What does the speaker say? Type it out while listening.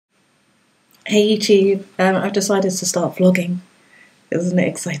Hey YouTube, I've decided to start vlogging. Isn't it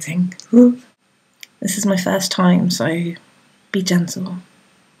exciting? This is my first time, so be gentle.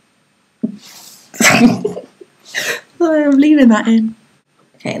 I'm leaving that in.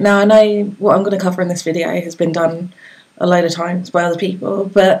 Okay, now I know what I'm going to cover in this video has been done a load of times by other people,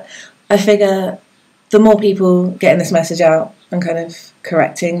 but I figure the more people getting this message out and kind of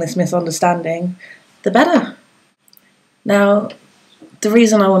correcting this misunderstanding, the better. Now, the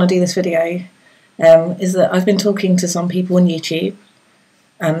reason I want to do this video is that I've been talking to some people on YouTube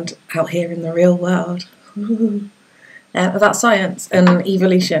and out here in the real world about science and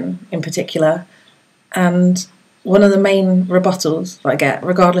evolution in particular, and one of the main rebuttals that I get,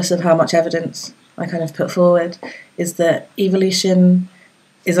 regardless of how much evidence I kind of put forward, is that evolution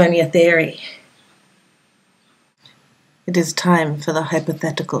is only a theory. It is time for the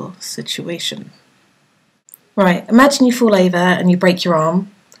hypothetical situation. Right, imagine you fall over and you break your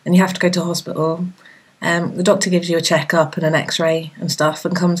arm and you have to go to hospital. The doctor gives you a checkup and an x-ray and stuff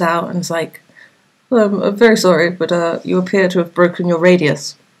and comes out and is like, well, I'm very sorry, but you appear to have broken your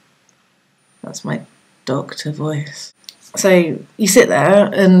radius. That's my doctor voice. So you sit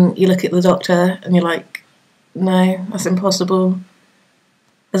there and you look at the doctor and you're like, no, that's impossible.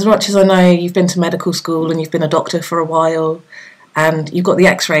 As much as I know you've been to medical school and you've been a doctor for a while and you've got the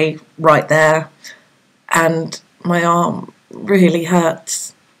x-ray right there, and my arm really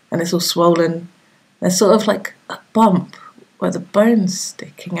hurts and it's all swollen. There's sort of like a bump where the bone's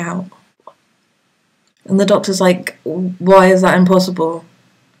sticking out. And the doctor's like, why is that impossible?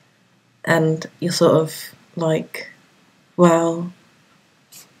 And you're sort of like, well,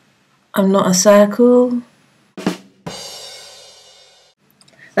 I'm not a circle.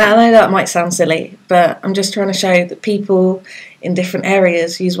 Now, I know that might sound silly, but I'm just trying to show that people in different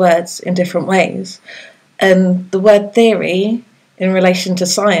areas use words in different ways. And the word theory in relation to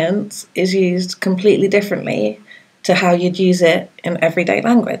science is used completely differently to how you'd use it in everyday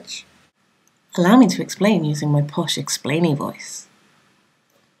language. Allow me to explain using my posh explainy voice.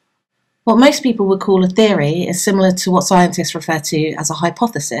 What most people would call a theory is similar to what scientists refer to as a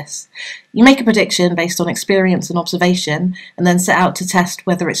hypothesis. You make a prediction based on experience and observation and then set out to test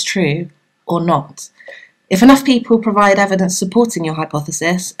whether it's true or not. If enough people provide evidence supporting your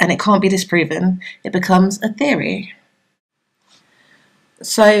hypothesis and it can't be disproven, it becomes a theory.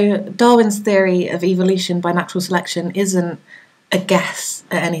 So Darwin's theory of evolution by natural selection isn't a guess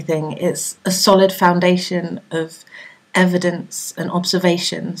at anything. It's a solid foundation of evidence and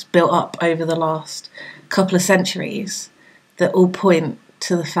observations built up over the last couple of centuries that all point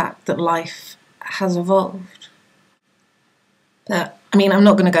to the fact that life has evolved. But, I mean, I'm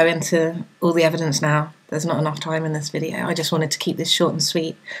not going to go into all the evidence now. There's not enough time in this video. I just wanted to keep this short and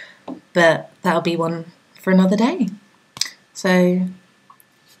sweet, but that'll be one for another day. So,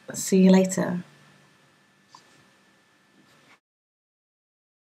 see you later.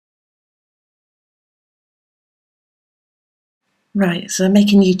 Right, so I'm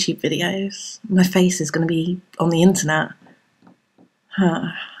making YouTube videos. My face is going to be on the internet.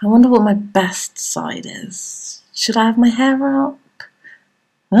 I wonder what my best side is. Should I have my hair up?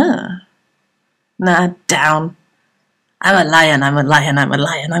 Nah, down. I'm a lion, I'm a lion, I'm a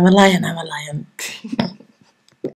lion, I'm a lion, I'm a lion.